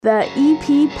The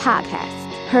EP Podcast.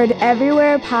 Heard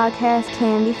everywhere podcasts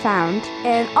can be found,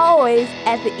 and always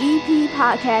at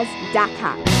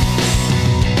theeppodcast.com.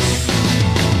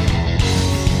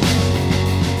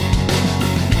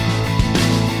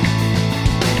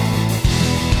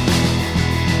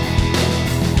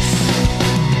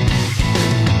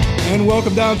 And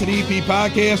welcome down to the EP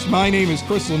Podcast. My name is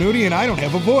Chris Lanuti, and I don't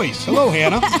have a voice. Hello,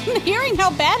 Hannah. I'm hearing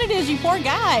how bad it is, you poor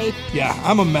guy. Yeah,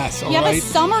 I'm a mess, all you right? have a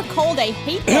summer cold. I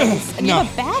hate those. And you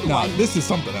have a bad one. No, this is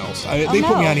something else. They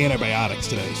put me on antibiotics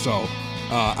today, so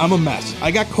I'm a mess. I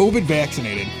got COVID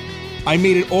vaccinated. I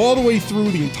made it all the way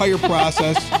through the entire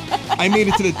process. I made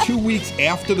it to the 2 weeks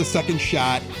after the second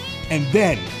shot, and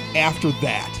then, after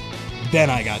that, then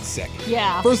I got sick.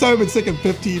 Yeah. First time I've been sick in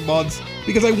 15 months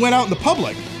because I went out in the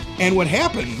public. And what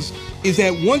happens is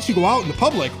that once you go out in the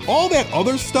public, all that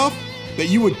other stuff that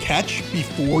you would catch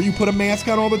before you put a mask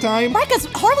on all the time. Right, because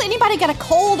hardly anybody got a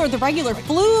cold or the regular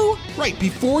flu. Right,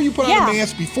 before you put on a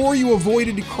mask, before you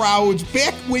avoided the crowds,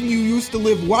 back when you used to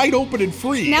live wide open and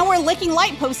free. Now we're licking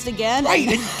light posts again. Right,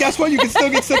 and guess what? You can still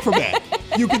get sick from that.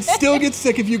 You can still get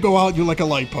sick if you go out and you lick a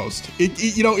light post.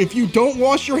 If you don't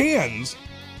wash your hands,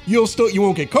 you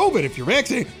won't get COVID if you're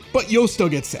vaccinated, but you'll still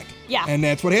get sick. Yeah. And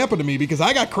that's what happened to me because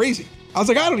I got crazy. I was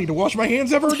like, I don't need to wash my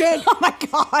hands ever again. Oh my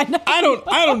God. I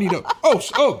don't need to.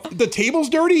 Oh, the table's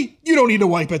dirty? You don't need to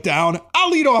wipe it down.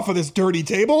 I'll eat off of this dirty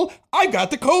table. I got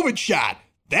the COVID shot.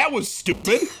 That was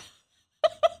stupid.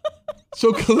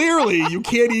 So clearly you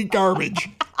can't eat garbage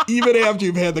even after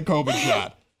you've had the COVID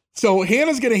shot. So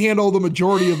Hannah's going to handle the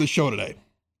majority of the show today.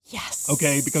 Yes.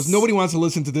 Okay, because nobody wants to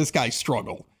listen to this guy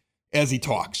struggle as he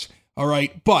talks. All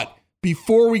right, but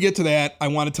before we get to that, I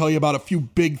want to tell you about a few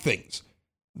big things.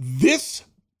 This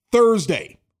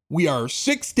Thursday, we are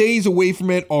 6 days away from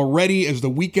it already as the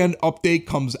weekend update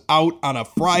comes out on a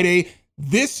Friday.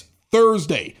 This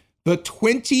Thursday, the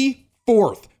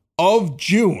 24th of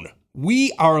June,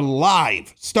 we are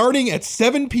live starting at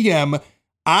 7 p.m.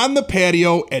 on the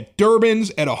patio at Durbin's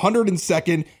at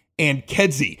 102nd and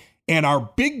Kedzie. And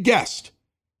our big guest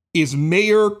is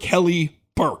Mayor Kelly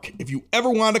Burke. If you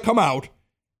ever want to come out,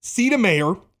 see the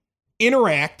mayor,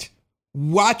 interact,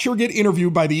 watch her get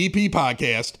interviewed by the EP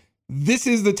Podcast, this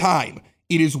is the time.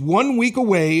 It is 1 week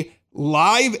away,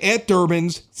 live at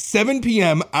Durbin's, 7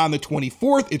 p.m. on the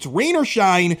 24th. It's rain or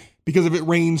shine, because if it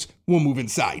rains, we'll move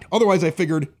inside. Otherwise, I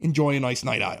figured enjoy a nice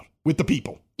night out with the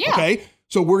people. Yeah. Okay?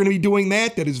 So we're going to be doing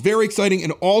that. That is very exciting.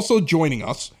 And also joining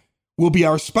us will be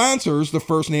our sponsors, the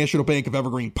First National Bank of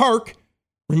Evergreen Park.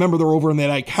 Remember, they're over in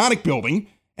that iconic building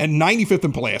at 95th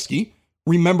and Pulaski.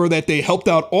 Remember that they helped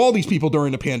out all these people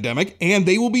during the pandemic, and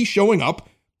they will be showing up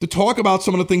to talk about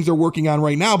some of the things they're working on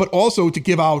right now, but also to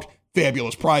give out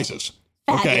fabulous prizes.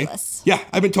 Fabulous. Okay? Yeah,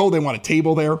 I've been told they want a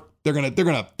table there. They're gonna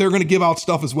give out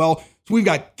stuff as well. So we've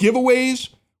got giveaways,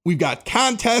 we've got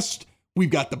contests,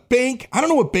 we've got the bank. I don't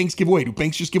know what banks give away. Do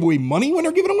banks just give away money when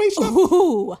they're giving away stuff?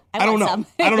 Ooh, I don't know. Some.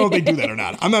 I don't know if they do that or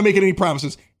not. I'm not making any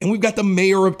promises. And we've got the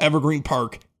mayor of Evergreen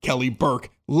Park, Kelly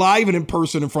Burke, live and in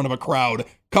person in front of a crowd,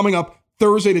 coming up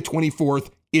Thursday the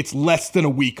 24th. It's less than a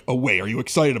week away. Are you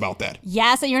excited about that?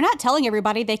 Yes, and you're not telling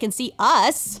everybody they can see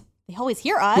us. They always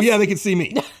hear us. Well, yeah, they can see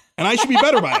me. And I should be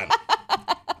better by then.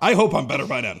 I hope I'm better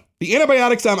by then. The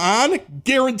antibiotics I'm on,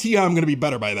 guarantee I'm going to be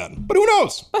better by then. But who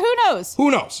knows? But who knows? Who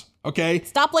knows? Okay?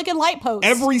 Stop licking light posts.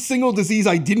 Every single disease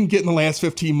I didn't get in the last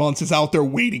 15 months is out there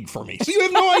waiting for me. So you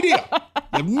have no idea. You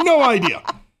have no idea.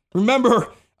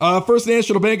 Remember, First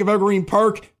National Bank of Evergreen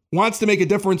Park wants to make a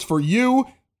difference for you.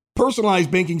 Personalized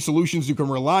banking solutions you can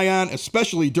rely on,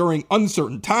 especially during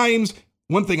uncertain times.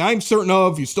 One thing I'm certain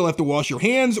of, you still have to wash your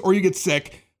hands or you get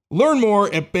sick. Learn more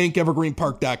at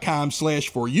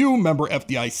bankevergreenpark.com/4U, member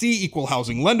FDIC, equal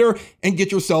housing lender, and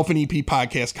get yourself an EP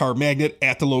Podcast card magnet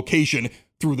at the location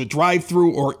through the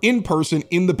drive-thru or in person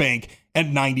in the bank at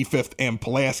 95th and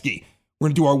Pulaski. We're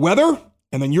going to do our weather,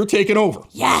 and then you're taking over.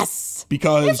 Yes.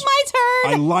 Because it's my turn.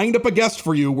 I lined up a guest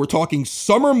for you. We're talking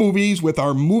summer movies with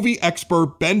our movie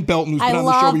expert, Ben Belton, who's been on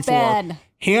the show before. Ben.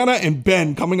 Hannah and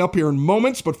Ben coming up here in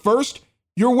moments, but first,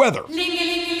 your weather.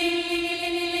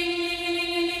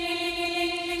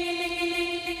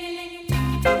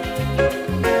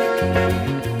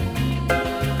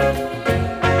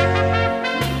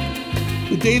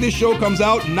 The day this show comes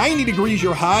out, 90 degrees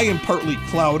your high and partly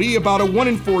cloudy, about a 1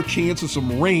 in 4 chance of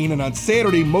some rain, and on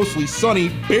Saturday, mostly sunny,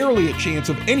 barely a chance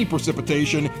of any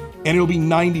precipitation, and it'll be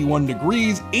 91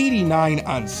 degrees, 89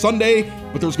 on Sunday,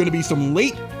 but there's going to be some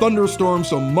late thunderstorms,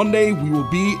 so Monday we will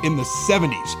be in the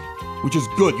 70s, which is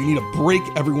good. You need a break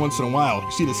every once in a while.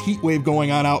 You see this heat wave going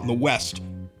on out in the west.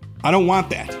 I don't want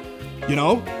that. You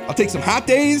know, I'll take some hot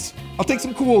days, I'll take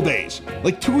some cool days.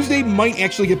 Like Tuesday might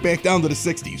actually get back down to the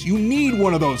 60s. You need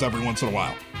one of those every once in a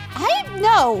while.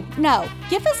 No.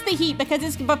 Give us the heat because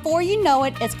it's before you know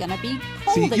it, it's gonna be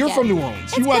cold again. See, you're from New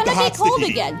Orleans. You want the hot, sticky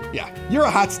heat. Again. Yeah, you're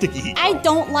a hot, sticky heat. I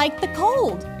don't like the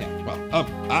cold. Yeah, well,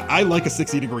 I like a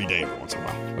 60-degree day every once in a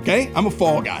while. Okay, I'm a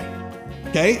fall guy.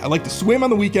 Okay, I like to swim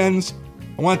on the weekends.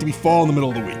 I want it to be fall in the middle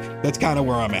of the week. That's kind of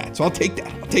where I'm at. So I'll take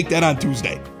that. I'll take that on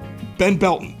Tuesday. Ben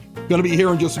Belton, gonna be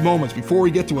here in just moments. Before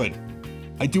we get to it,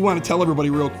 I do want to tell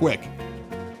everybody real quick.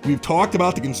 We've talked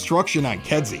about the construction on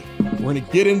Kedzie. We're going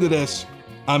to get into this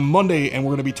on Monday, and we're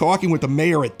going to be talking with the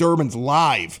mayor at Durbin's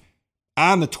live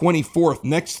on the 24th,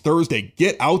 next Thursday.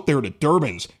 Get out there to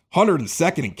Durbin's,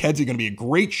 102nd and Kedzie. Going to be a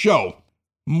great show.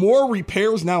 More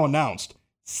repairs now announced.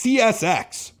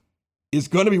 CSX is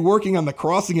going to be working on the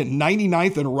crossing at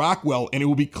 99th and Rockwell, and it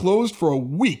will be closed for a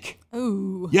week.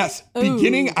 Ooh. Yes,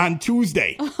 beginning on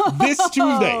Tuesday. This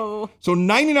Tuesday. So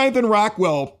 99th and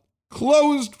Rockwell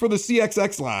closed for the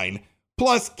CSX line,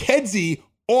 plus Kedzie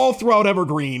all throughout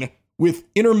Evergreen with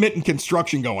intermittent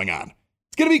construction going on.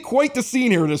 It's going to be quite the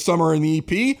scene here this summer in the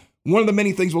EP. One of the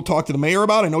many things we'll talk to the mayor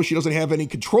about. I know she doesn't have any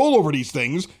control over these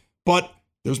things, but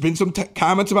there's been some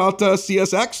comments about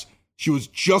CSX. She was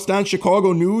just on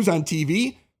Chicago News on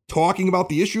TV talking about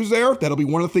the issues there. That'll be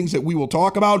one of the things that we will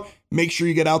talk about. Make sure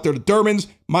you get out there to Durbin's.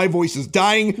 My voice is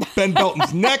dying. Ben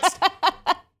Belton's next.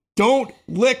 Don't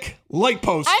lick light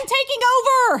post. I'm taking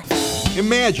over.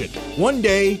 Imagine one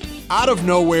day, out of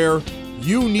nowhere,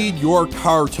 you need your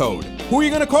car towed. Who are you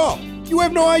going to call? You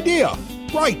have no idea.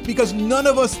 Right, because none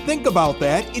of us think about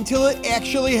that until it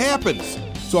actually happens.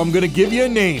 So I'm going to give you a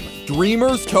name,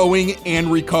 Dreamers Towing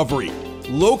and Recovery.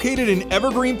 Located in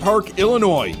Evergreen Park,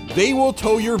 Illinois, they will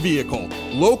tow your vehicle,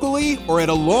 locally or at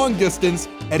a long distance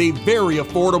at a very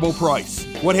affordable price.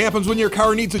 What happens when your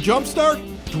car needs a jump start?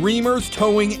 Dreamers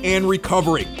Towing and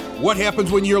Recovery. What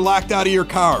happens when you're locked out of your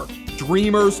car?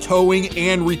 Dreamers Towing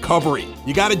and Recovery.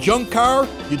 You got a junk car,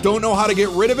 you don't know how to get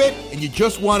rid of it, and you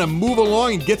just want to move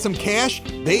along and get some cash?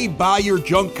 They buy your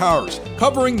junk cars.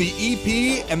 Covering the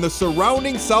EP and the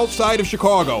surrounding south side of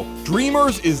Chicago,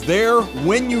 Dreamers is there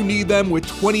when you need them with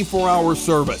 24-hour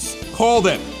service. Call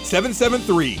them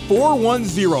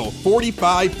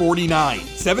 773-410-4549.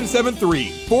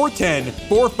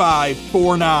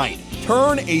 773-410-4549.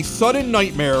 Turn a sudden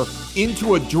nightmare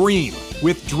into a dream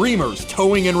with Dreamers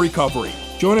Towing and Recovery.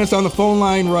 Join us on the phone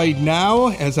line right now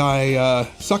as I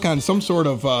suck on some sort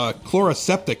of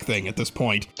chloroseptic thing at this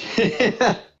point.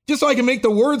 Just so I can make the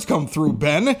words come through,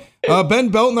 Ben. Ben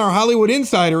Belton, our Hollywood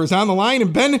insider, is on the line.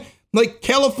 And Ben, like,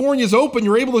 California's open.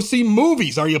 You're able to see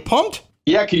movies. Are you pumped?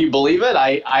 Yeah, can you believe it?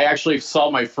 I actually saw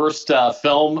my first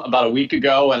film about a week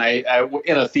ago, and I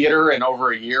in a theater in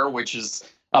over a year, which is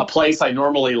a place I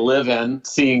normally live in,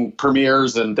 seeing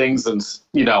premieres and things and,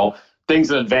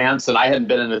 things in advance. And I hadn't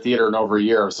been in a theater in over a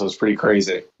year, so it's pretty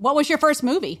crazy. What was your first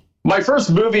movie? My first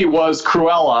movie was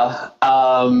Cruella,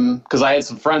 because I had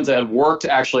some friends that had worked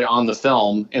actually on the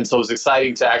film. And so it was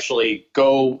exciting to actually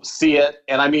go see it.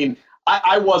 And I mean,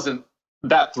 I wasn't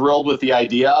that thrilled with the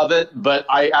idea of it, but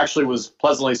I actually was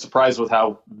pleasantly surprised with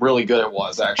how really good it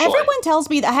was, actually. Everyone tells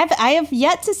me that I have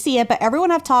yet to see it, but everyone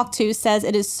I've talked to says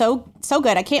it is so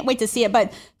good. I can't wait to see it.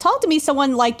 But talk to me,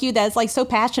 someone like you that's like so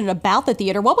passionate about the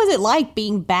theater. What was it like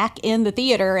being back in the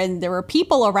theater and there were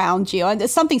people around you? And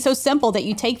it's something so simple that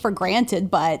you take for granted,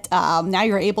 but now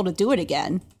you're able to do it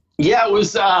again. Yeah, it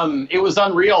was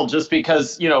unreal just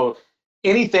because,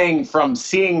 anything from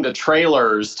seeing the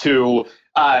trailers to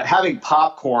having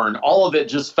popcorn, all of it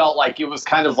just felt like it was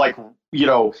kind of like,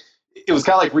 it was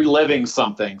kind of like reliving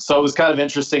something. So it was kind of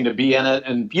interesting to be in it.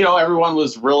 And, everyone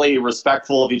was really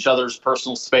respectful of each other's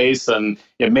personal space, and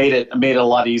it made it a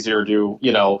lot easier to,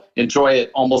 enjoy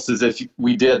it almost as if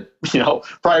we did,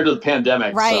 prior to the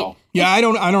pandemic. Right. So. Yeah, I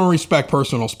don't respect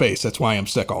personal space. That's why I'm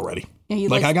sick already.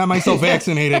 Yeah, I got myself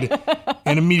vaccinated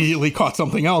and immediately caught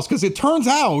something else because it turns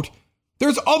out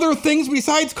there's other things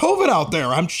besides COVID out there.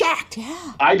 I'm shocked.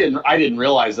 Yeah. I didn't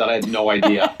realize that. I had no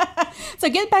idea. So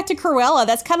get back to Cruella.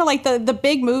 That's kind of like the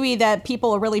big movie that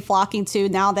people are really flocking to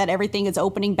now that everything is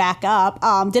opening back up.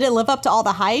 Did it live up to all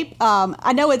the hype?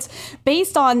 I know it's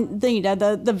based on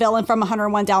the villain from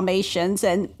 101 Dalmatians,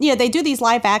 and they do these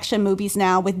live action movies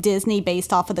now with Disney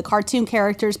based off of the cartoon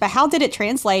characters. But how did it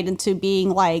translate into being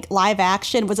like live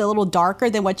action? Was it a little darker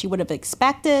than what you would have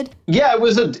expected? Yeah, it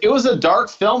was a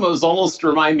dark film. It was almost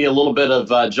remind me a little bit of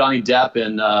Johnny Depp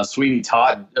and Sweeney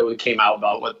Todd. It came out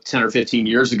about 10 or 15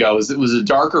 years ago. It was a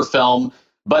darker film,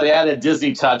 but it had a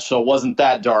Disney touch, so it wasn't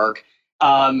that dark.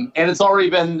 And it's already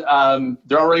been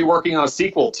they're already working on a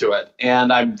sequel to it,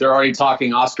 and they're already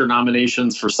talking Oscar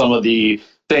nominations for some of the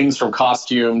things from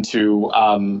costume to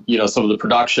some of the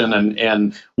production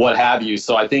and what have you.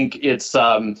 So I think it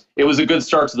was a good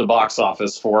start to the box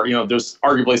office for, there's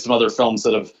arguably some other films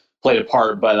that have played a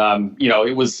part, but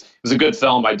it was a good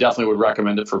film. I definitely would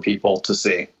recommend it for people to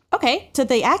see. Okay, so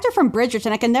the actor from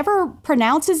Bridgerton, I can never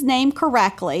pronounce his name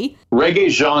correctly.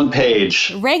 Regé-Jean Page.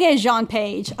 Regé-Jean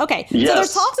Page. Okay, yes. So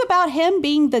there's talks about him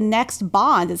being the next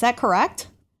Bond. Is that correct?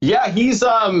 Yeah, he's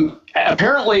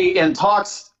apparently in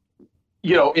talks.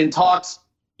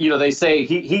 They say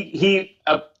he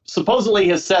supposedly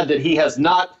has said that he has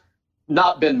not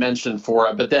been mentioned for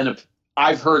it, but then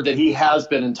I've heard that he has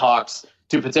been in talks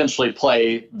to potentially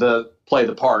play the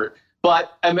part.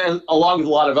 But I mean, along with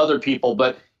a lot of other people,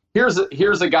 but here's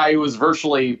a guy who was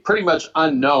virtually pretty much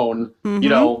unknown,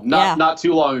 not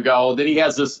too long ago. Then he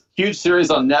has this huge series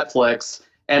on Netflix,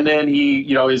 and then he,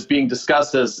 is being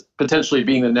discussed as potentially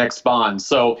being the next Bond.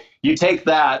 So you take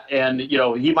that, and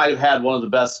he might have had one of the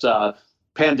best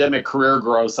pandemic career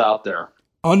growths out there.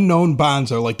 Unknown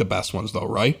Bonds are like the best ones, though,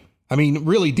 right? I mean,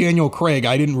 really, Daniel Craig,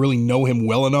 I didn't really know him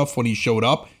well enough when he showed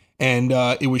up. And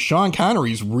it was Sean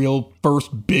Connery's real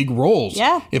first big roles,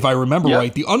 if I remember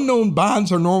right. The unknown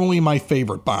Bonds are normally my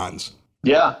favorite Bonds.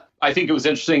 Yeah, I think it was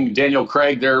interesting. Daniel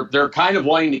Craig, they're kind of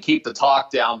wanting to keep the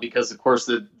talk down because, of course,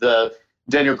 the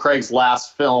Daniel Craig's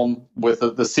last film with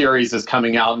the series is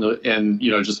coming out in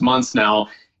just months now.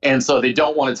 And so they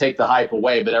don't want to take the hype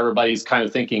away, but everybody's kind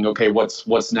of thinking, okay,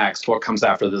 what's next? What comes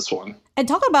after this one? And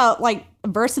talk about like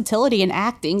versatility in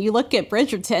acting. You look at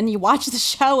Bridgerton, you watch the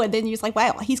show, and then you're just like,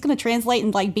 wow, he's going to translate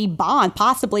and like be Bond,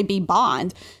 possibly be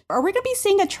Bond. Are we going to be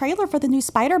seeing a trailer for the new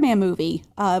Spider-Man movie?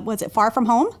 Was it Far From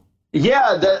Home?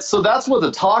 Yeah, so that's what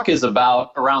the talk is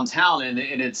about around town, and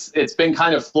it's been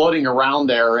kind of floating around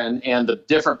there, and the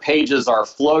different pages are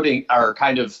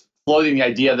kind of floating the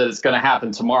idea that it's going to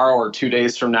happen tomorrow or 2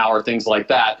 days from now or things like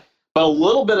that. But a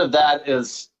little bit of that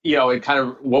is, it kind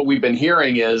of what we've been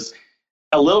hearing is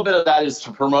a little bit of that is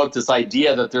to promote this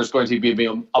idea that there's going to be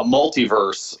a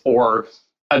multiverse or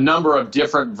a number of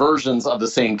different versions of the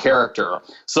same character.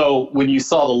 So when you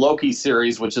saw the Loki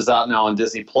series, which is out now on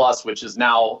Disney Plus, which is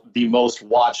now the most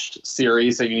watched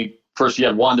series, so first you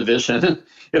had WandaVision,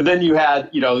 and then you had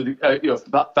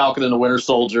Falcon and the Winter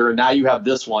Soldier, and now you have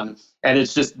this one. And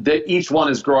it's just that each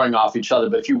one is growing off each other.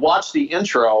 But if you watch the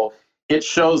intro, it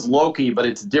shows Loki, but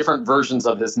it's different versions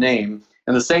of his name.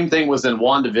 And the same thing was in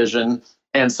WandaVision.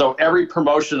 And so every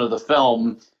promotion of the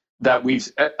film that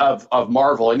of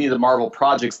Marvel, any of the Marvel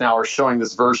projects now are showing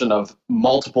this version of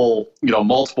multiple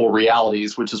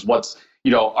realities, which is what's,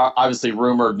 obviously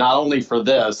rumored not only for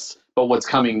this, but what's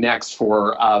coming next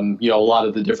for, a lot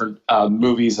of the different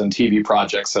movies and TV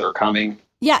projects that are coming.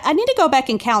 Yeah, I need to go back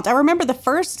and count. I remember the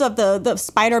first of the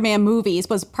Spider-Man movies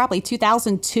was probably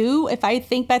 2002, if I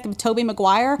think back to Tobey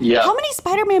Maguire. Yeah. How many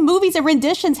Spider-Man movies and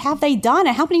renditions have they done,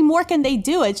 and how many more can they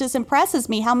do? It just impresses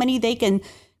me how many they can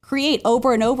create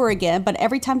over and over again, but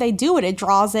every time they do it, it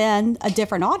draws in a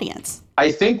different audience.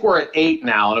 I think we're at 8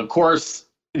 now, and of course,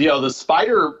 the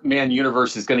Spider-Man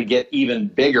universe is going to get even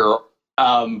bigger.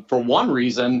 For one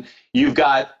reason, you've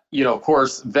got, of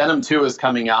course, Venom 2 is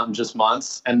coming out in just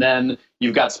months. And then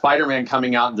you've got Spider-Man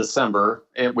coming out in December,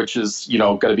 which is,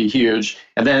 going to be huge.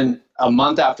 And then a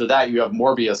month after that, you have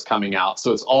Morbius coming out.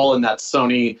 So it's all in that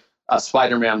Sony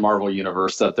Spider-Man Marvel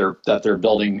universe that they're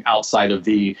building outside of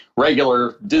the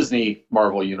regular Disney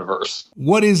Marvel universe.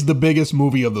 What is the biggest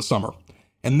movie of the summer?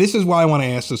 And this is why I want to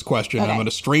ask this question. Okay. I'm going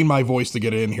to strain my voice to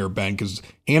get it in here, Ben, because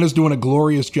Hannah's doing a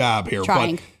glorious job here.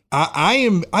 Trying. But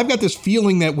I've got this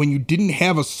feeling that when you didn't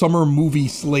have a summer movie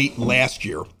slate last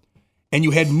year, and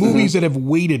you had movies that have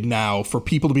waited now for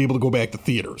people to be able to go back to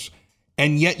theaters,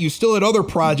 and yet you still had other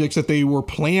projects that they were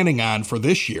planning on for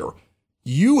this year,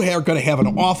 you are going to have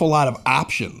an awful lot of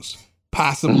options,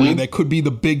 possibly, that could be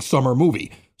the big summer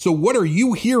movie. So what are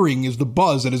you hearing is the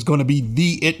buzz that is going to be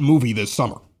the it movie this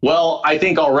summer? Well, I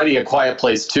think already A Quiet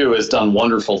Place 2 has done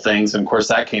wonderful things. And of course,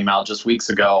 that came out just weeks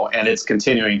ago, and it's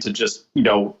continuing to just,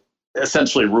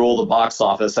 essentially rule the box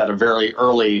office at a very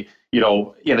early,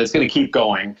 and it's going to keep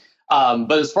going.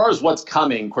 But as far as what's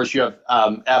coming, of course, you have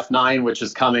F9, which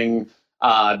is coming,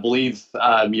 I believe,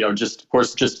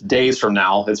 just days from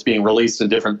now. It's being released in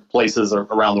different places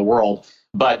around the world.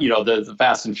 But, the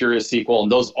Fast and Furious sequel,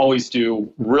 and those always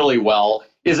do really well.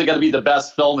 Is it going to be the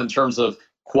best film in terms of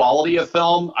quality of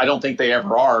film? I don't think they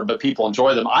ever are, but people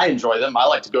enjoy them. I enjoy them. I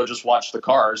like to go just watch the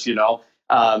cars,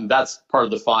 that's part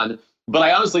of the fun. But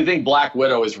I honestly think Black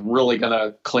Widow is really going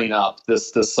to clean up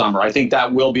this summer. I think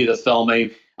that will be the film.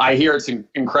 I hear it's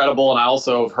incredible, and I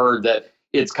also have heard that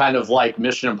it's kind of like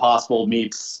Mission Impossible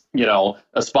meets,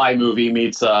 a spy movie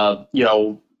meets,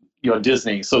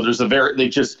 Disney. So there's they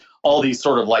just all these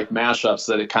sort of like mashups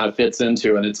that it kind of fits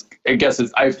into, and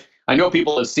I know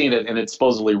people have seen it, and it's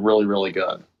supposedly really, really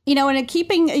good. And in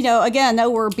keeping, again, I know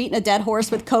we're beating a dead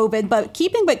horse with COVID, but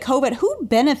keeping with COVID, who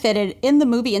benefited in the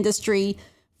movie industry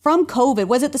from COVID?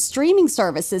 Was it the streaming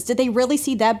services? Did they really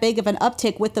see that big of an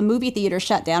uptick with the movie theater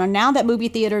shut down? And now that movie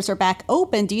theaters are back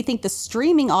open, do you think the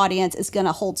streaming audience is going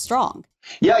to hold strong?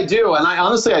 Yeah, I do. And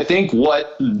I think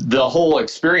what the whole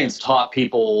experience taught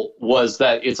people was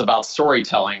that it's about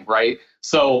storytelling, right?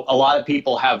 So a lot of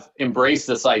people have embraced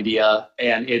this idea,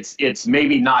 and it's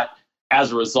maybe not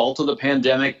as a result of the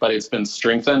pandemic, but it's been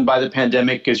strengthened by the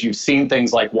pandemic, because you've seen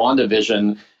things like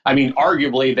WandaVision. I mean,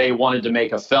 arguably they wanted to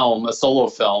make a solo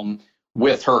film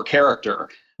with her character,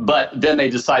 but then they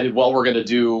decided, well, we're going to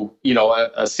do,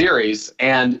 a series,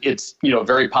 and it's,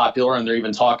 very popular. And they're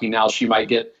even talking now she might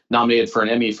get nominated for an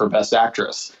Emmy for Best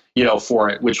Actress, for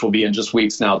it, which will be in just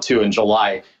weeks now too, in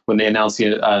July, when they announce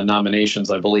the nominations,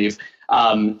 I believe.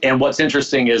 And what's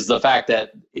interesting is the fact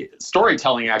that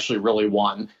storytelling actually really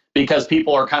won, because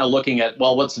people are kind of looking at,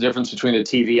 well, what's the difference between a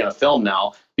TV and a film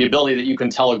now? The ability that you can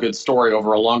tell a good story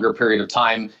over a longer period of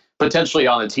time, potentially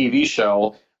on a TV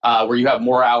show, where you have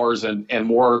more hours and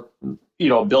more,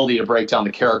 ability to break down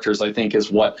the characters, I think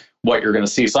is what you're going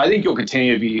to see. So I think you'll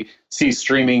continue to see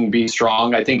streaming be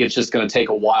strong. I think it's just going to take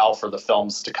a while for the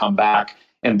films to come back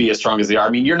and be as strong as they are. I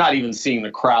mean, you're not even seeing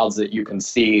the crowds that you can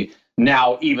see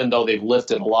now, even though they've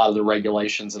lifted a lot of the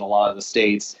regulations in a lot of the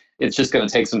states. It's just going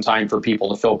to take some time for people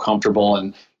to feel comfortable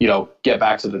and, get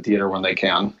back to the theater when they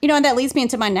can. And that leads me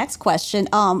into my next question.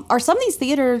 Are some of these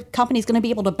theater companies going to be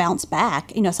able to bounce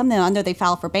back? Some of them, I know they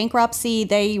filed for bankruptcy.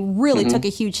 They really took a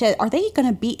huge hit. Are they going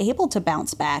to be able to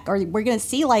bounce back? Or we're going to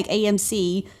see like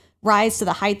AMC rise to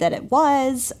the height that it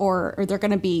was? Or are there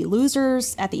going to be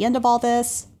losers at the end of all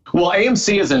this? Well,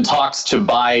 AMC is in talks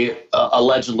to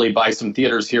allegedly buy some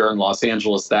theaters here in Los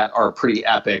Angeles that are pretty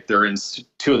epic. They're in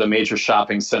two of the major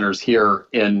shopping centers here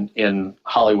in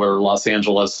Hollywood or Los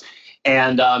Angeles.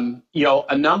 And,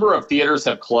 a number of theaters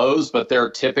have closed, but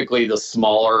they're typically the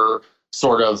smaller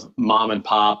sort of mom and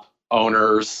pop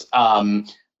owners. And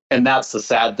that's the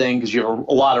sad thing, because you have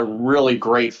a lot of really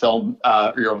great film,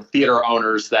 theater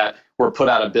owners that were put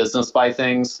out of business by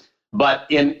things. But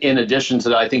in addition to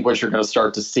that, I think what you're going to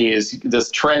start to see is this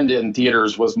trend in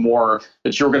theaters was more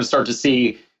that you're going to start to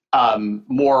see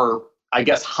more, I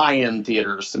guess, high-end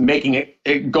theaters, making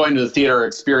it going to the theater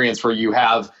experience where you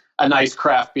have a nice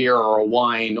craft beer or a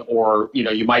wine, or,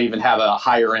 you might even have a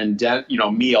higher end,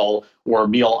 meal or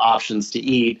meal options to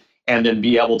eat, and then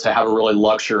be able to have a really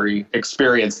luxury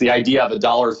experience. The idea of a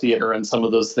dollar theater and some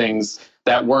of those things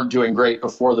that weren't doing great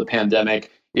before the pandemic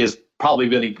is probably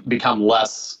going to become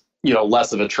less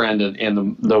of a trend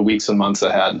in the weeks and months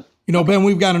ahead. Ben,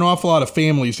 we've got an awful lot of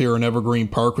families here in Evergreen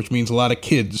Park, which means a lot of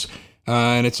kids.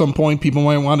 And at some point, people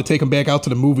might want to take them back out to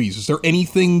the movies. Is there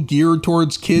anything geared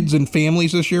towards kids and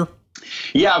families this year?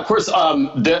 Yeah, of course.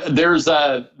 There's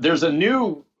a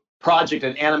new project,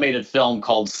 an animated film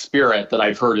called Spirit that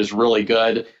I've heard is really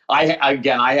good. I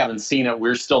haven't seen it.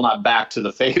 We're still not back to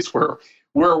the phase where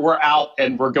we're out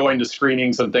and we're going to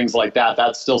screenings and things like that.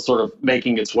 That's still sort of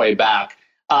making its way back.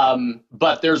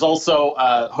 But there's also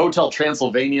Hotel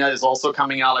Transylvania is also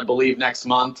coming out, I believe, next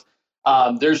month.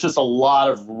 There's just a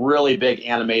lot of really big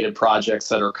animated projects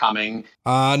that are coming.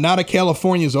 Now that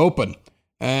California's open,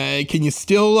 can you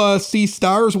still see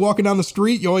stars walking down the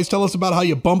street? You always tell us about how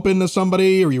you bump into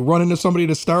somebody or you run into somebody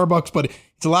at a Starbucks, but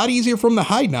it's a lot easier for them to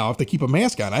hide now if they keep a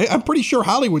mask on. I'm pretty sure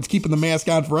Hollywood's keeping the mask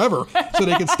on forever so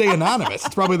they can stay anonymous.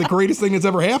 It's probably the greatest thing that's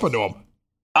ever happened to them.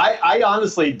 I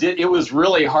honestly did. It was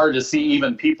really hard to see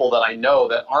even people that I know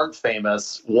that aren't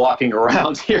famous walking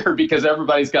around here because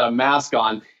everybody's got a mask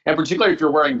on. And particularly if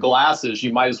you're wearing glasses,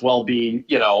 you might as well be,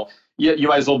 you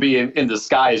might as well be in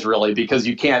disguise, really, because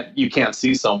you can't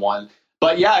see someone.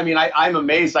 But yeah, I mean, I'm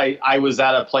amazed. I was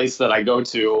at a place that I go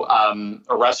to,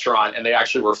 a restaurant, and they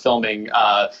actually were filming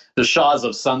the Shaws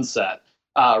of Sunset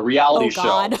reality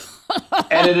show.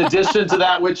 And in addition to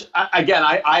that, which again,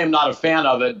 I am not a fan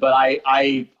of it, but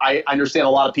I understand a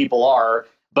lot of people are,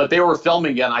 but they were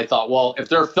filming it. And I thought, well, if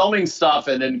they're filming stuff,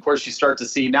 and then of course you're starting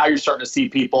to see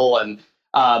people, and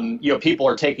people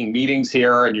are taking meetings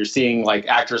here, and you're seeing like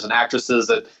actors and actresses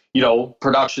at,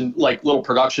 production, like little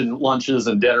production lunches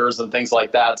and dinners and things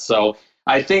like that. So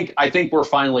I think we're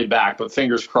finally back, but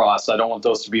fingers crossed. I don't want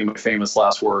those to be my famous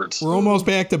last words. We're almost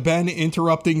back to Ben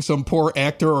interrupting some poor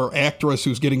actor or actress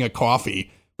who's getting a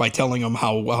coffee by telling them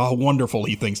how wonderful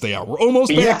he thinks they are. We're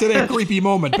almost back to that creepy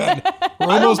moment, Ben. We're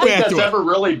almost back to it. I don't think that's ever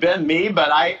really been me, but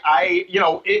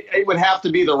it would have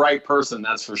to be the right person,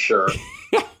 that's for sure.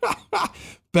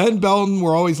 Ben Belton,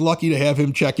 we're always lucky to have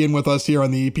him check in with us here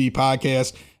on the EP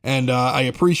podcast. And I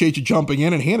appreciate you jumping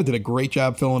in. And Hannah did a great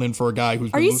job filling in for a guy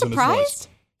who's been losing his voice. Are you surprised?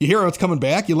 You hear it's coming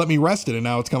back? You let me rest it, and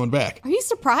now it's coming back. Are you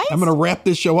surprised? I'm going to wrap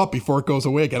this show up before it goes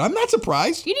away again. I'm not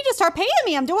surprised. You need to start paying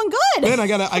me. I'm doing good. Ben, I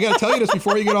gotta tell you this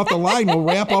before you get off the line. We'll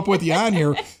wrap up with you on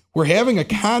here. We're having a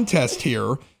contest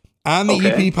here on the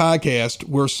EP podcast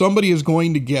where somebody is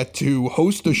going to get to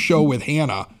host a show with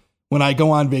Hannah when I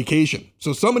go on vacation.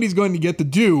 So somebody's going to get to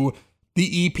do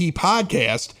the EP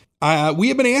podcast. We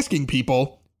have been asking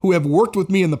people who have worked with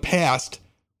me in the past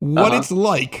what it's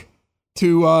like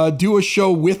to do a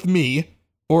show with me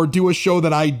or do a show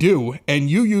that I do. And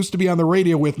you used to be on the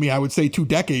radio with me, I would say 2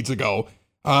 decades ago.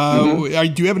 Do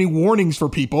you have any warnings for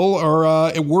people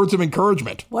or words of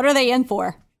encouragement? What are they in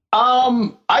for?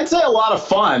 I'd say a lot of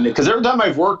fun, because every time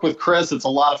I've worked with Chris, it's a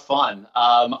lot of fun.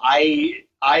 I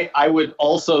would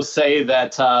also say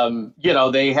that,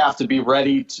 they have to be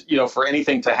ready to, for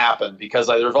anything to happen, because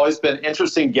there's always been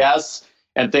interesting guests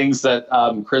and things that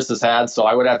Chris has had. So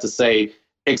I would have to say,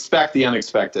 expect the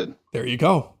unexpected. There you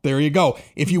go.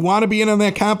 If you want to be in on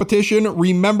that competition,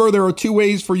 remember there are 2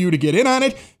 ways for you to get in on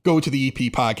it. Go to the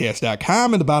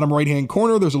eppodcast.com. In the bottom right-hand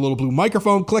corner, there's a little blue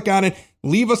microphone. Click on it,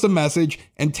 leave us a message,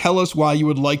 and tell us why you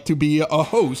would like to be a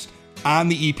host on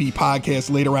the EP podcast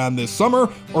later on this summer,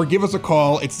 or give us a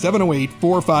call at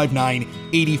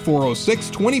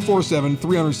 708-459-8406, 24/7,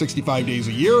 365 days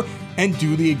a year, and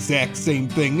do the exact same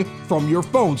thing from your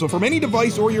phone. So from any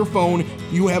device or your phone,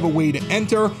 you have a way to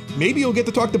enter. Maybe you'll get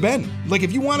to talk to Ben. Like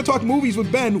if you want to talk movies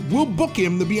with Ben, we'll book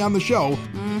him to be on the show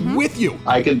with you.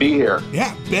 I can be here.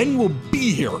 Yeah, Ben will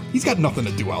be here. He's got nothing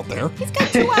to do out there. He's got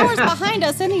 2 hours behind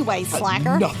us anyway,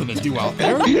 slacker. Nothing to do out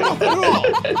there. Nothing at all.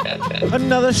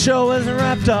 Another show is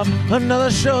wrapped up. Another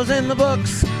show's in the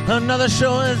books. Another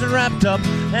show is wrapped up.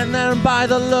 And then by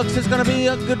the looks, it's going to be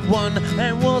a good one.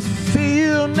 And we'll see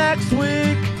you next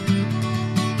week.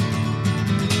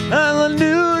 And the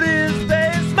nude is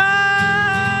basement.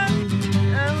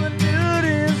 And the nude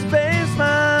is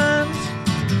basement.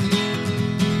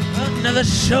 Another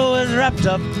show is wrapped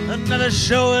up. Another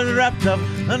show is wrapped up.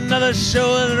 Another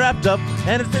show is wrapped up.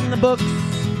 And it's in the books.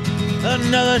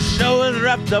 Another show is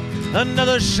wrapped up.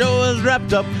 Another show is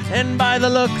wrapped up. And by the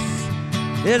looks,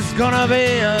 it's gonna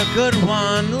be a good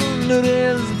one.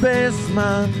 Nudie's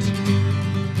Basement.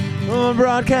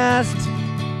 Broadcast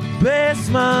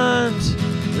Basement.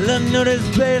 The Nudie's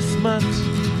Basement.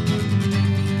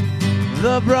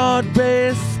 The Broad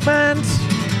Basement.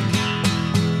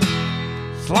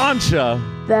 Sláinte.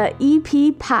 The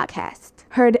EP podcast.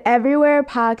 Heard everywhere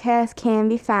podcasts can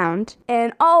be found,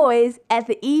 and always at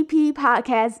the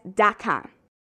eppodcast.com.